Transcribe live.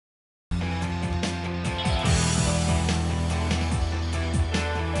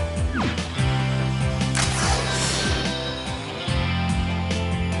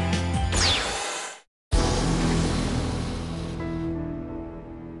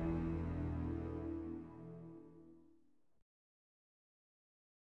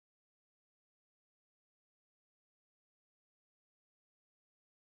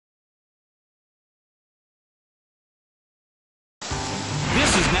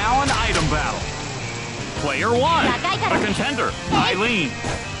now an item battle. Player 1, the contender, Eileen.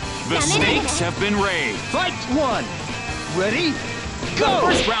 The stakes have been raised. Fight 1. Ready? Go!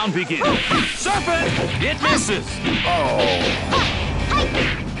 First round begins. Serpent! It misses.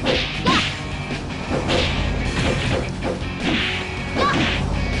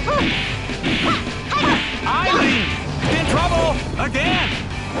 Eileen! In trouble! Again!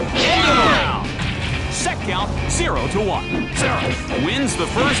 End of the round. Set count 0-1. Sarah wins the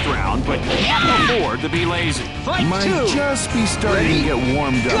first round, but can't afford to be lazy. Fight Might 2. just be starting to get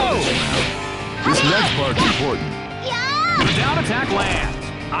warmed up. Go! This next part's important. The down attack lands.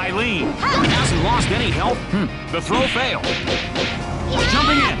 Eileen hasn't lost any health. The throw failed.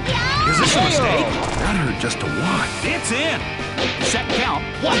 Jumping in. Is this a mistake? That hurt just to watch. It's in. Set count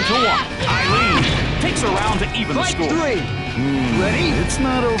 1-1. Eileen takes a round to even the Fight score. 3. Ready? It's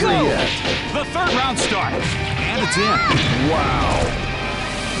not over Go! yet. The third round starts, and it's in. Wow.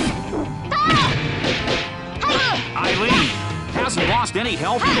 Eileen hasn't lost any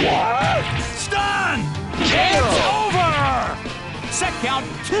health. Stun! KO! It's over! Set count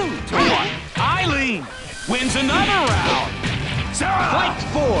 2-1. Eileen wins another round. Sarah Fight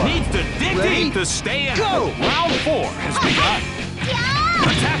 4. needs to dig Ready? deep to stay in. Go! Round 4 has begun.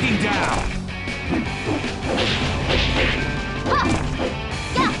 Attacking down.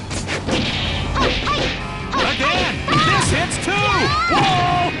 Again! This hits 2!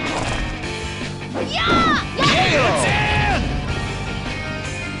 Whoa! It's in!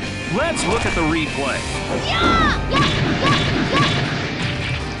 Let's look at the replay.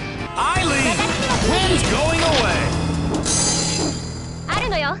 Eileen wins going away. ある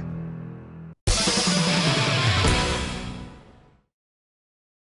のよ。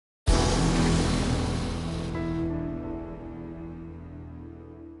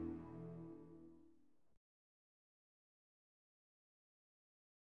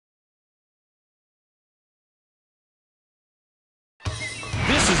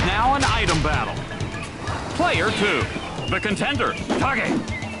 This is now an item battle. Player 2, the contender, Kage.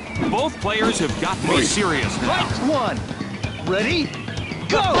 Both players have got to be serious now. Fight 1. Ready? The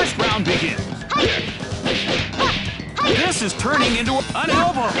Go! first round begins. This is turning into an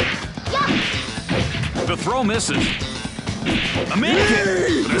elbow. The throw misses. A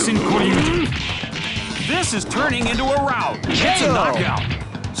mid-kick. This is turning into a rout. It's a KO. knockout.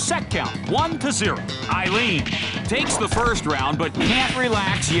 Set count 1-0. Eileen takes the first round but can't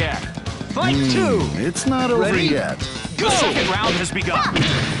relax yet. Fight 2. It's not over Ready? yet. The second round has begun.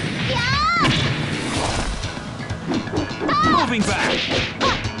 Moving back.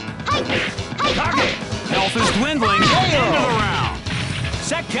 Kage. Health is dwindling. End of the round.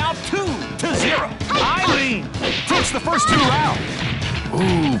 Set count 2-0. Eileen takes the first 2 rounds.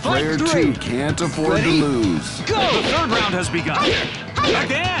 Ooh, player Fight 3. 2 can't afford Ready? to lose. The Go! third round has begun.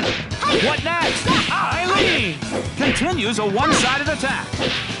 Again. What next? Eileen continues a one-sided attack.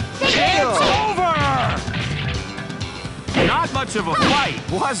 It's over! Not much of a fight,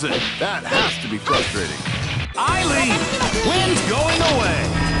 was it? That has to be frustrating. Eileen wins going away.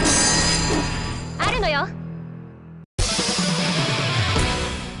 あるのよ。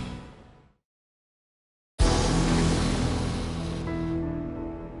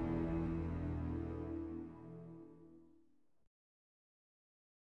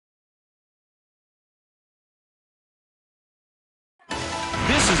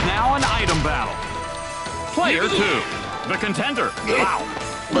 This is now an item battle. Player 2, the contender. Wow.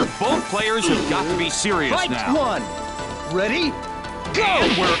 Both players have got to be serious Fight now. 1. Ready? Go!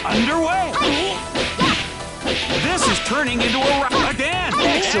 And we're underway. This is turning into a round again.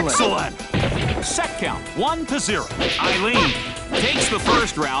 Excellent. Set count 1-0. Eileen takes the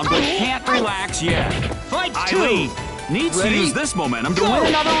first round but can't relax yet. Fight 2. Eileen needs Ready? to use this momentum to Go. win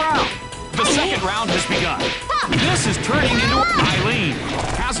another round. The second round has begun. This is turning into Eileen.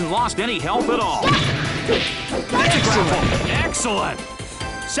 Hasn't lost any health at all. That's a grapple. Excellent.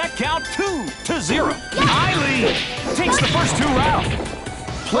 Set count 2-0. Eileen takes the first 2 rounds.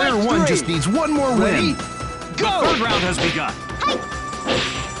 Player Fight 1 3. just needs one more Ready? win. The third round has begun.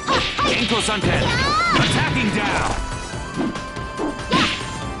 Enko Santen attacking down.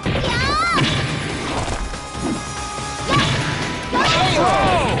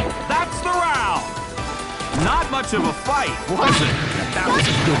 Oh, that's the round. Not much of a fight, was it? That was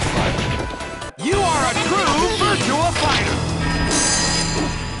a good fight. You are a true Virtua Fighter.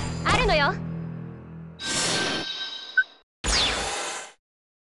 あるのよ。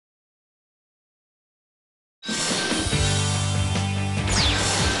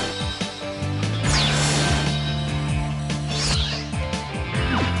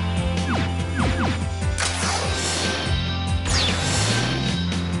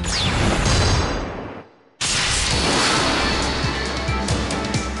 This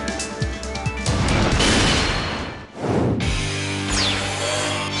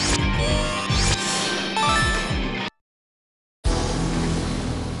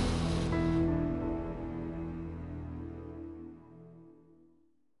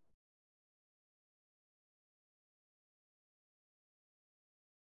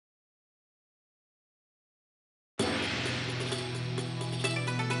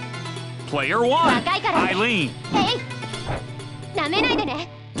Player 1, 若いからね。 Eileen. えい、なめないでね。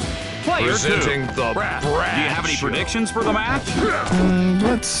 Player 2, Presenting the Brad. Do you have any Brad Show. predictions for the match?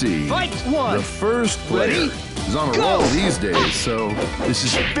 Let's see. Fight one. The first player Ready? is on a Go. roll these days, so this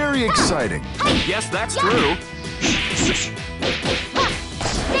is very exciting. Yes, that's true. はっ、せい、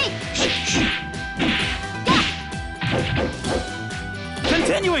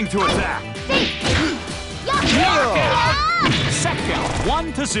 Continuing to attack. せい、やっ、 Set count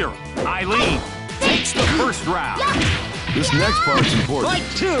 1-0. Eileen takes the first round. This next part's important. Fight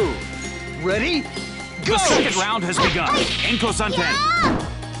two. Ready? Go. The second round has begun. Enko Santen.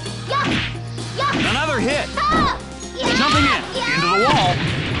 やっ、やっ、 Another hit. あー、やっ、 Jumping in. Into the wall.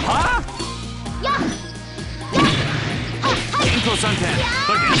 Huh? やっ、やっ、はっ、はい、 Enko Santen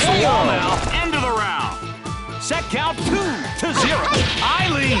against the wall now. End of the round. Set count 2-0.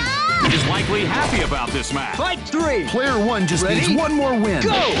 Eileen is likely happy about this match. Fight three. Player 1 just Ready? needs one more win.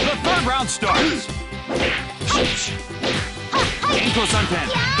 Go. The third round starts. Enko Santen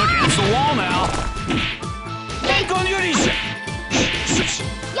against the wall now. Enko Nyurisha.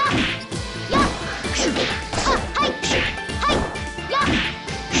 やっ、やっ、はっ、はい、はい、やっ、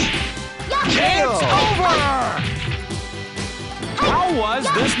やっ、 It's over! How was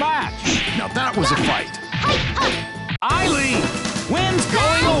this match? Now that was a fight. Eileen wins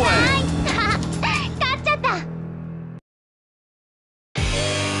going away. 勝っちゃった。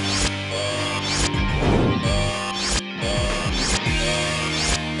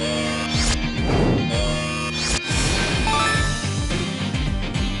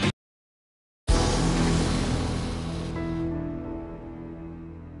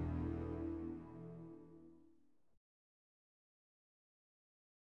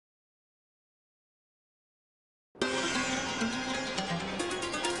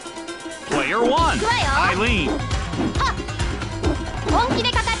 Player 1, Eileen. 本気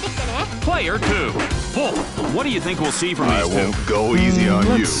でかかってきてね。 Player 2, Bull. What do you think we'll see from I these two? won't go easy on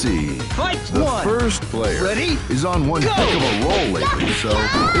you. Let's see. Fight The one. first player Ready? is on one Go. heck of a roll lately, so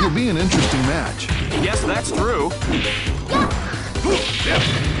it'll be an interesting match. Yes, that's true.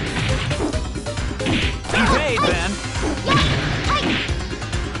 Evade then.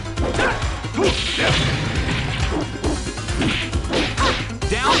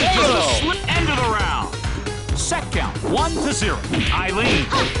 Down to the slip end of the round. Set count 1-0. Eileen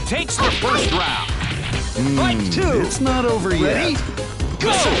takes the first round. Fight two. It's not over yet. Ready? The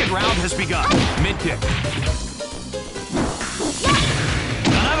Go. second round has begun. Mid kick.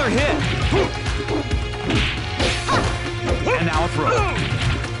 Another hit. And now a throw.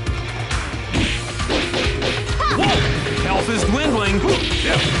 Whoa! Health is dwindling.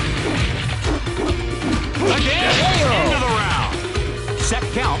 Again, end of the round. Set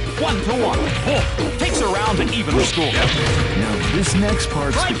count 1-1. Bull takes a round to even the score. Now this next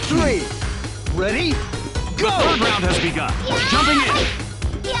part's Fight the key. three. Ready? The third Go. round has begun. Jumping in.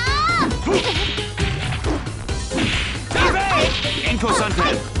 Evade! Enko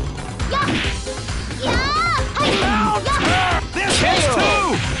Santen. This hits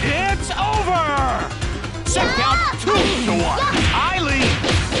two! It's over! Set count 2-1. Eileen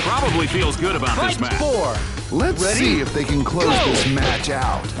probably feels good about Fight this match. four. Let's Ready? see if they can close Go. this match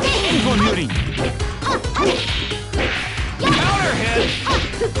out. Enko Nyuri. Counter hit.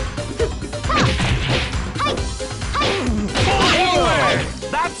 Fully away.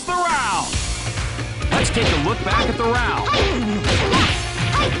 That's the round. Let's take a look back at the round.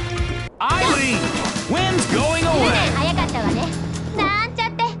 Eileen wins going away. 早かったわね。なんちゃ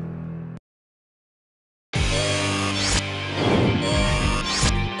って。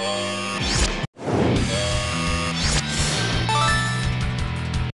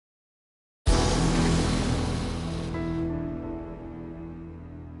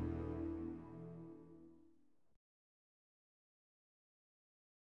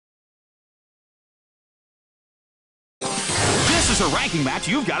 This is a ranking match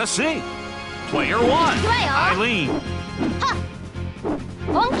you've got to see. Player 1, Eileen.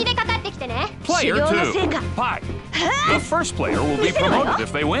 本気でかかってきてね。 Player 2, Pi. The first player will be promoted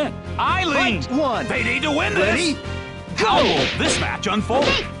if they win. Eileen, Fight one. they need to win Ready? this. How will this match unfold?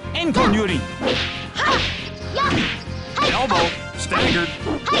 Enko Nyuri. Elbow, staggered.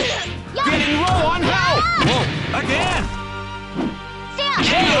 Getting low on health. Whoa, again.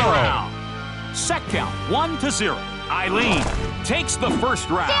 End of the round. Set count 1-0. Eileen takes the first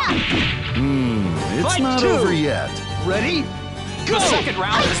round. It's Fight not two. over yet. Ready? Go. The second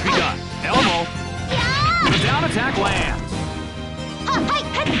round has begun. Elbow. The down attack lands.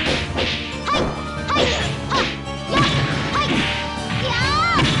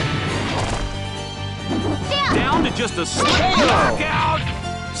 Down to just a slight knockout.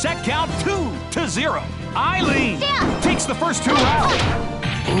 Set count 2-0. Eileen Yeah. takes the first 2 rounds.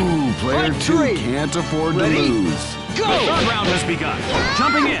 Ooh, player Fight 2 3. can't afford to Ready? lose. The third round has begun.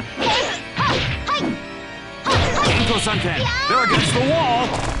 Jumping in. Ankle suntan. They're against the wall.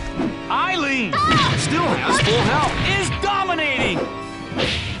 Eileen still has full health. Is dominating.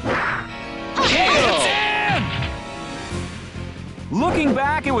 It's in. Looking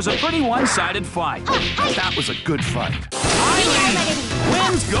back, it was a pretty one-sided fight. That was a good fight. Eileen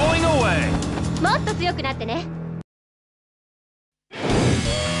wins going away. もっと強くなってね。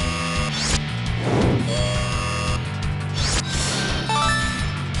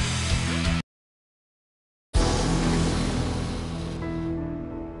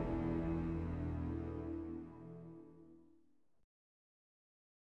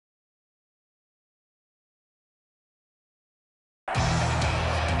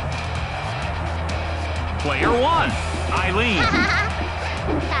Player 1, Eileen.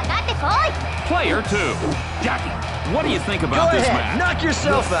 かかってこい。 Player 2, Jackie. What do you think Go about this ahead, match? knock The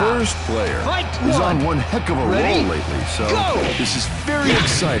yourself out. first player Fight is on 1. one heck of a Ready? roll lately, so Go! this is very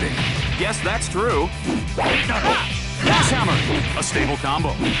exciting. Yes, that's true. Gas hammer, a stable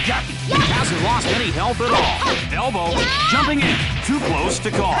combo. Jackie hasn't lost any health at all. Elbow, jumping in, too close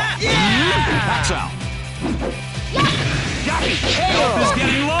to call. Backs out. Jackie, health is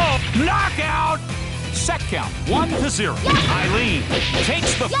getting low. Knockout. Set count 1-0. Eileen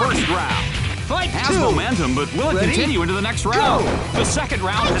takes the first round. Fight Has 2. momentum, but will it Ready? continue into the next round? Go! The second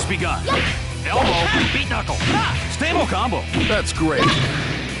round has begun. Elbow, beat knuckle. Stable combo. That's great.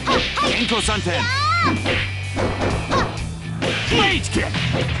 Ankle suntan. Rage kick.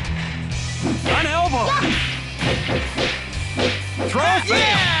 An elbow. Throw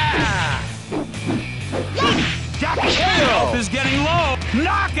fail. Jackie's health is getting low.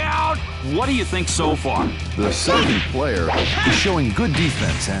 Knockout. What do you think so far? The second player is showing good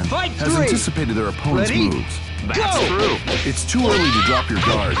defense and Fight has 3. anticipated their opponent's Ready? moves. That's Go! true. It's too early to drop your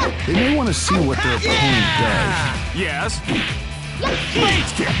guard. They may want to see what their opponent does. Yes.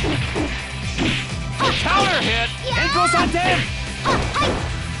 Rage kick. Counter hit. Ankle suntan.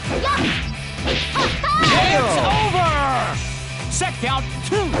 It's over. Set count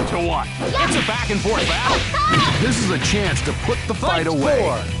 2-1. It's a back and forth battle. This is a chance to put the fight away.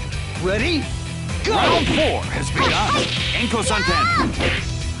 4. Ready? Go! Round 4 has begun. Ankle suntan.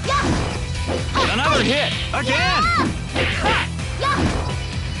 Another hit. Again.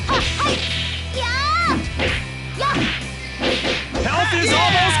 Health is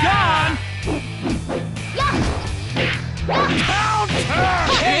almost gone. Counter.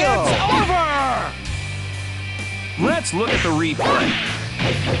 It's over. Let's look at the replay.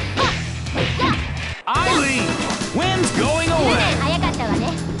 Eileen wins going away. 早かったわ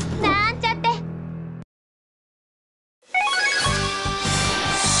ね。なんちゃって。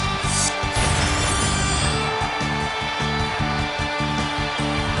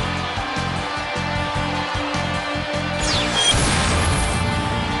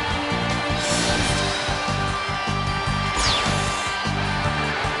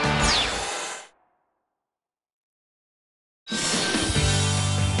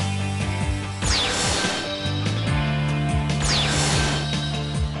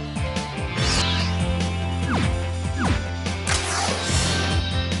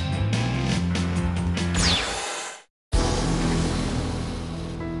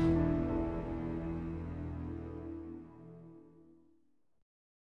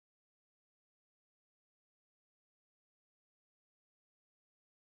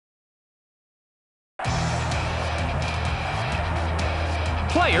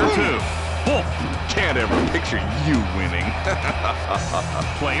Player 2. Wolf. Can't ever picture you winning.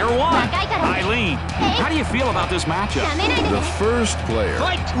 Player 1. Eileen. How do you feel about this matchup? なめないで The ね。 first player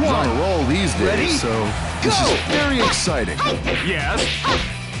Fight is on a 1. roll these days, Ready? so this Go! is very exciting. Yes.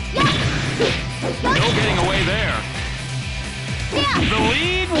 No getting away there. The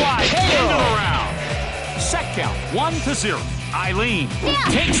lead wide into the round. Set count 1-0. Eileen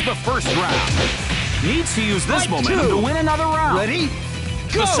takes the first round. Needs to use this Fight momentum 2. to win another round. Ready?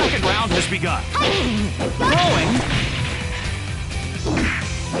 Go! The second round has begun. Throwing.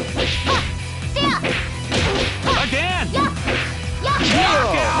 Again.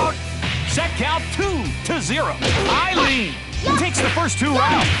 Knockout. Set count 2-0. Eileen takes the first 2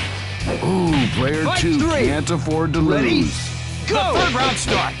 rounds. Ooh, player Fight 2 3. can't afford to Ready? lose. The third round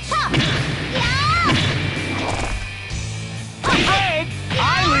starts. Break.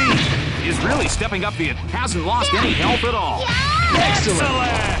 Eileen is really stepping up. It hasn't lost any health at all. Excellent.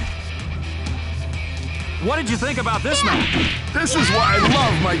 What did you think about this match? This is why I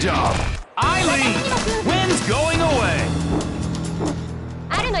love my job. Eileen wins going away.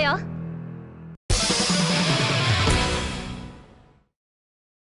 あるのよ。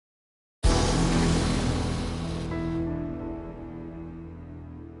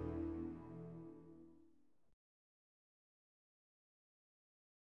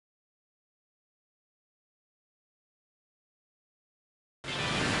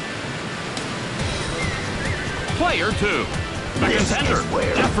Player 2, the contender,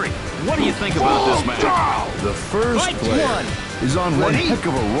 Jeffrey. What do you think about this match? The first Fight player one. is on one Ready? heck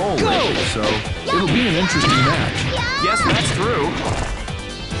of a roll Go. lately, so it'll be an interesting match. Yes, that's true.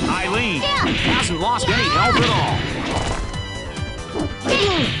 Eileen hasn't lost any health at all.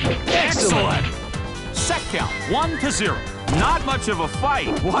 Excellent. Set count 1-0. Not much of a fight,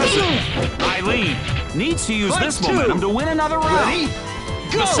 was it? Eileen needs to use Fight this two. momentum to win another round. Ready?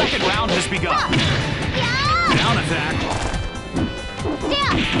 Go! The second round has begun. Down attack.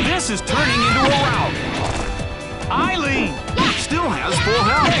 This is turning into a rout. Eileen still has full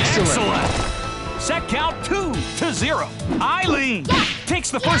health. Excellent. Set count 2-0. Eileen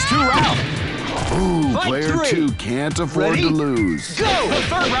takes the first 2 rounds. Ooh, Fight player three. 2 can't afford Ready? to lose. Go! The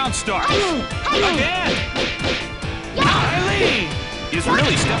third round starts. Again. Eileen is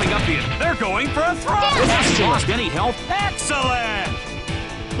really stepping up here. They're going for a throw. Hasn't lost any health. Excellent.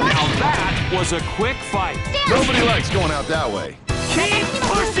 Now that was a quick fight. Nobody likes going out that way. Keep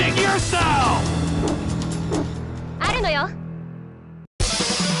pushing yourself. あるのよ。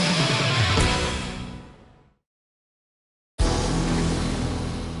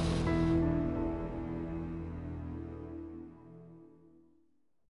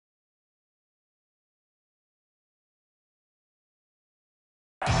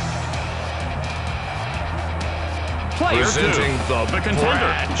Player 2, Presenting the contender.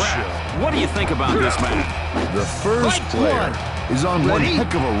 Brad, what do you think about this match? The first Fight player one. is on one Ready?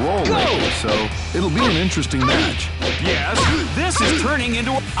 heck of a roll Go. lately, so it'll be an interesting match. Yes, this is turning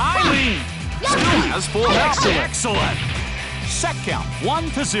into Eileen. Still has full health. Excellent. Set count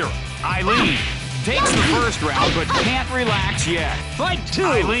 1-0. Eileen takes the first round but can't relax yet. Fight 2.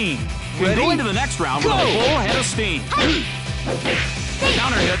 Eileen can go Ready? into the next round with a Go. full head of steam.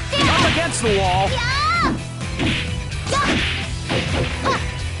 Counter hit up against the wall.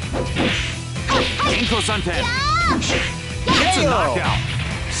 Inko Sunten. It's a knockout.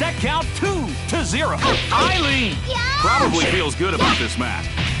 Set count 2-0. Eileen probably feels good about this match.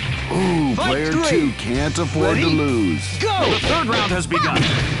 Ooh, Fight player three. 2 can't afford Ready? to lose. Go! The third round has begun.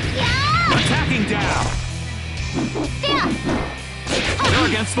 Attacking down. They're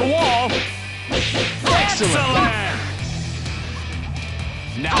against the wall. Excellent!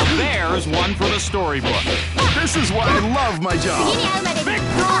 Now there's one for the storybook. This is why I love my 次 job. に会うまでに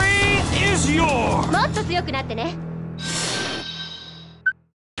Victory is yours! もっと強くなってね。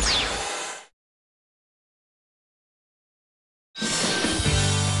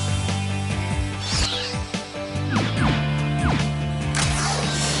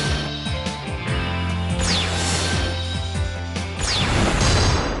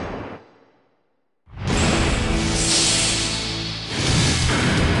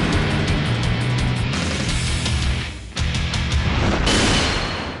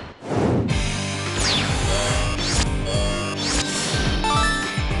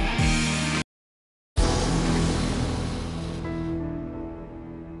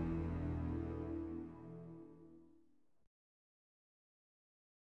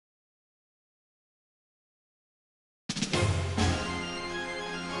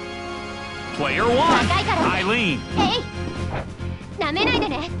Player 1, Eileen. えい。なめないで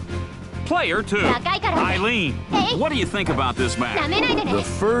ね。 Player 2, Eileen. What do you think about this な match? めないでね。 The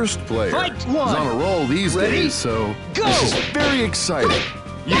first player Fight is one. on a roll these Ready? days, so Go. this is very exciting.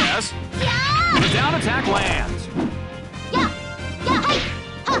 Yes. The down attack lands. や、や、はい、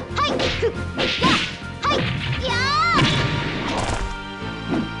は、はい、ふ、や、はい、やー。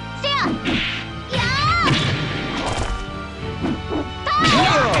せや、やー。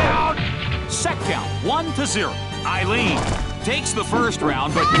 Knockout! Set count 1-0. Eileen takes the first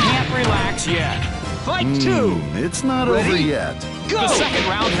round but can't relax yet. Fight 2. It's not Ready? over yet. Go! The second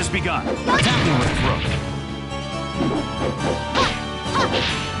round has begun. Attacking with throat.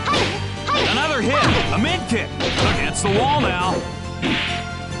 Another hit. A mid kick. Against the wall now.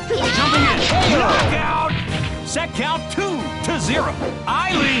 Jumping in. Knockout. Set count 2-0.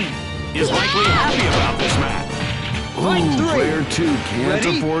 Eileen is likely happy about this match. Fight Ooh, 3. player 2 can't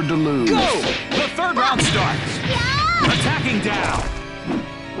Ready? afford to lose. Go! The third round starts. Attacking down.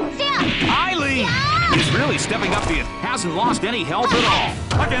 せや、 Eileen is really stepping up here. Hasn't lost any health at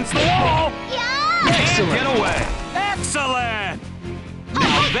all. Against the wall. やー。 Can't get away. Excellent.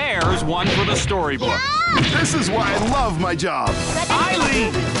 Now there's one for the storybook. This is why I love my job.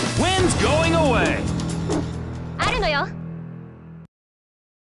 Eileen wins going away. あるのよ。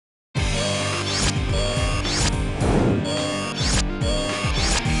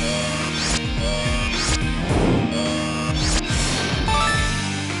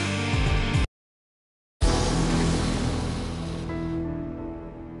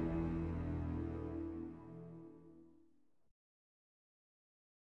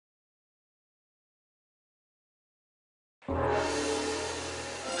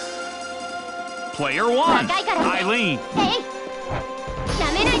Player 1, Eileen. えい。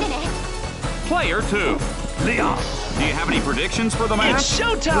やめないでね。Player 2, Leon. Do you have any predictions for the match? It's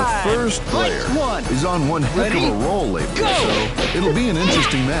showtime! The first player Fight one. is on one heck Ready? of a roll lately, Go! so it'll be an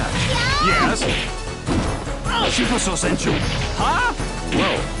interesting match. Yes. Super so sensual. Huh?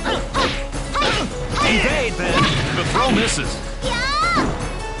 Whoa. Evade then. The throw misses.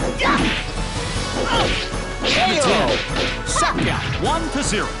 KO! Set count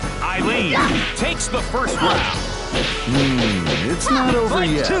 1-0. Eileen takes the first round. It's not over Fight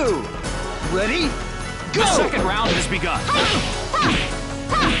yet. 2! Ready? Go! The second round has begun.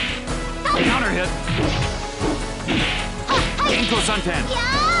 Counter hit. Genko Sunten.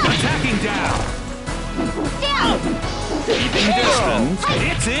 Attacking down. Keeping distance.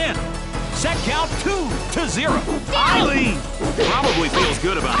 It's in. Set count 2-0. Eileen probably feels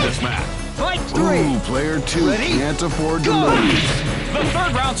good about this match. Fight 3! Ooh, player 2 Ready? can't afford to Go! lose. The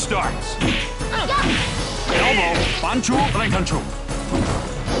third round starts. Elbow, Banchu, Renkanchu.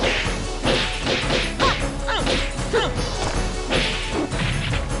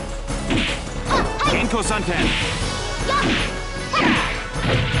 Genko Sunten.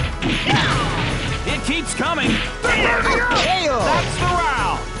 It keeps coming. KO! That's the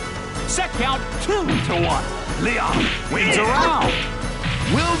round. Set count 2-1. Leon wins a round.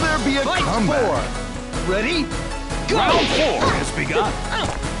 Will there be a Fight comeback? 4! Ready? Go! Round 4 has begun.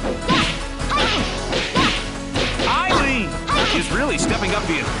 Eileen is really stepping up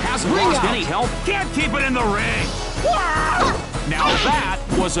to you. Hasn't Ring lost out. any help. Can't keep it in the ring. Now that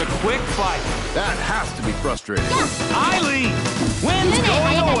was a quick fight. That has to be frustrating. Eileen wins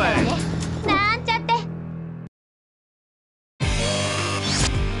going away. なんちゃって。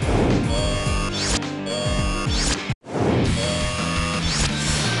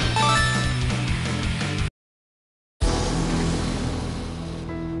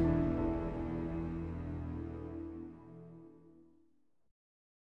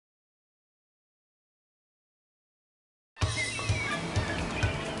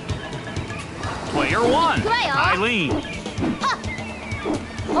Player 1, 行くわよ。 Eileen.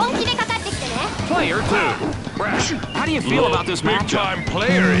 本気でかかってきてね。 Player 2, Brad. How do you feel about this matchup?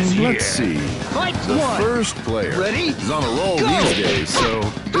 player is Let's see. Fight The 1! first player Ready? is on a roll Go! these days, so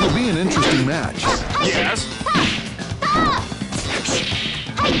it'll be an interesting match. Yes.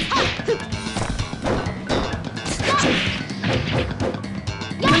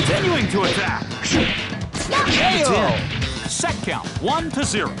 Continuing to attack. KO! Set count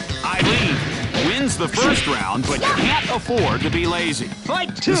 1-0. Eileen wins the first round, but can't afford to be lazy.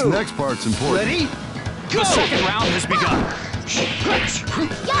 Fight 2! This next part's important. Ready? Go! The second round has begun.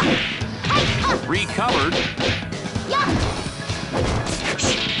 Recovered.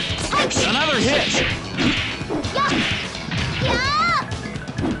 Another hit.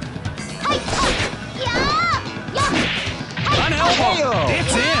 An elbow. KO.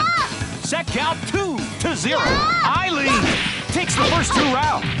 It's in. Set count 2-0. Eileen takes the first 2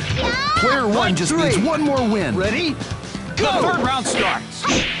 rounds. Player 1 Fight just 3. needs one more win. Ready? The Go! third round starts.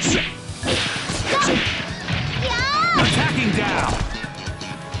 Attacking down.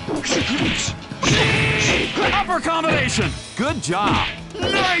 Upper combination. Good job.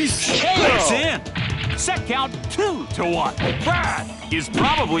 Nice! It's KO! in. Set count 2-1. Brad is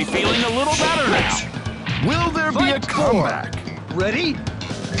probably feeling a little better now. Will there be a Fight 4. comeback? Ready?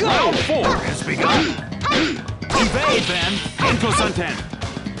 Go! Round 4 has begun. Evade then. Genko Sunten.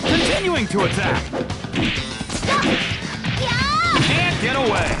 Continuing to attack. Can't get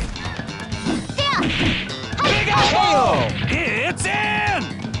away. Big elbow. It's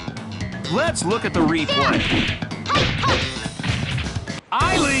in. Let's look at the replay.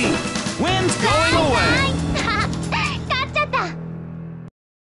 Eileen wins going away. 勝っちゃった。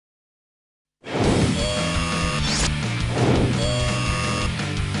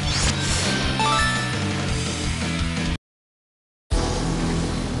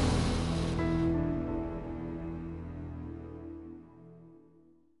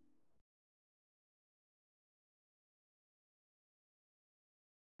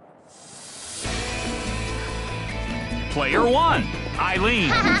Player 1,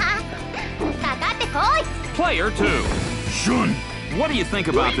 Eileen. Player 2. Shun. What do you think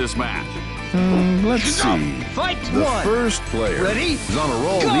about this match? Let's see. Fight The one. first player Ready? is on a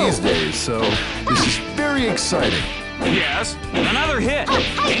roll Go. these days, so this is very exciting. Yes, another hit.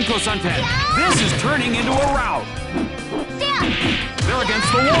 Inko Santen. This is turning into a rout. They're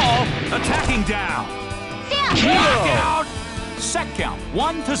against the wall, attacking down. Knockout. Set count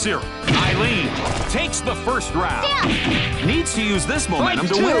 1-0. Eileen takes the first round. Needs to use this momentum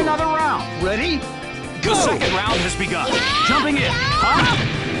to Fight win two. another round. Ready? The Go. second round has begun. Jumping in. Huh?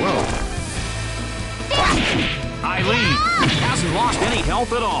 Whoa. Eileen hasn't lost any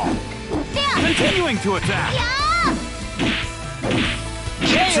health at all. Continuing to attack.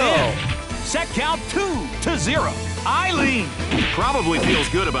 Gets in. Set count 2-0. Eileen probably feels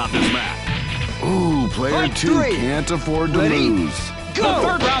good about this match. Ooh, player Fight 2 three. can't afford to Ready? lose. The Go.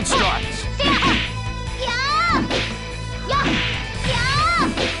 third round starts.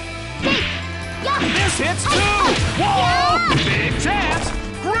 This hits two. Whoa! Big chance.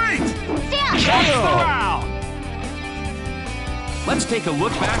 Great. That's the round. Let's take a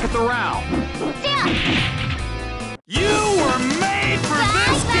look back at the round. You were made for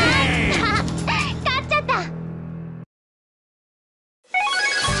this game. 勝っちゃった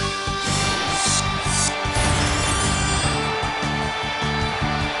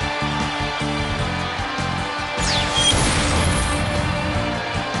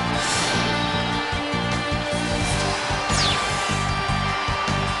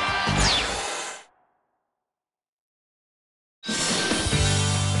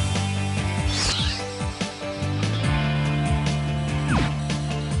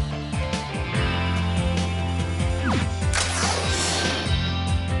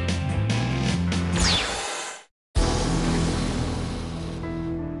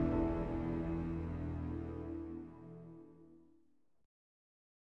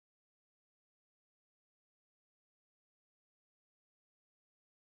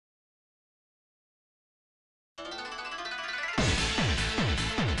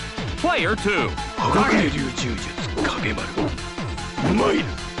Player 2.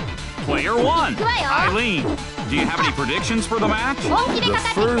 Player 1. Eileen, do you have any predictions for the match? 本気で The かか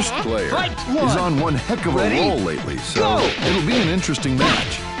ってき first て player Fight is one. on one heck of a Ready? roll lately, so Go. it'll be an interesting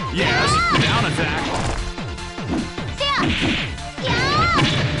match. Yes, down attack.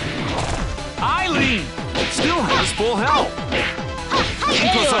 Eileen still has full health.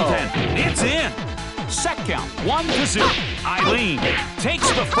 Inko Santen, it's in. Set count 1-0. Eileen takes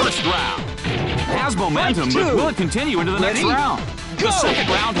the first round. Has momentum, Fight but two. will it continue into the next Ready? round? Go. The second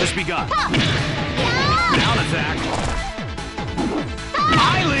round has begun. Down attack.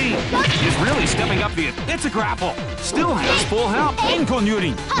 Eileen is really stepping up the... It's a grapple. Still has full health. Inko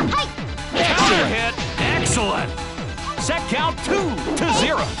Nyuri. Counter hit. Excellent. Set count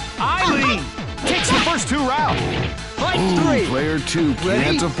 2-0. Eileen takes the first two rounds. Fight Ooh, three. player 2 Ready?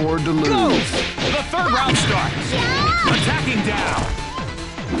 can't afford to lose. Go. The third round starts. Attacking down.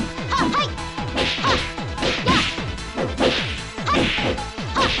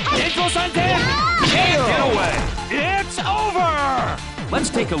 Inko Santen can't get away. It's over. Let's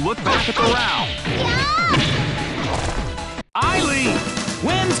take a look back at the round. Eileen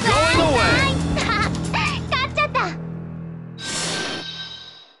wins going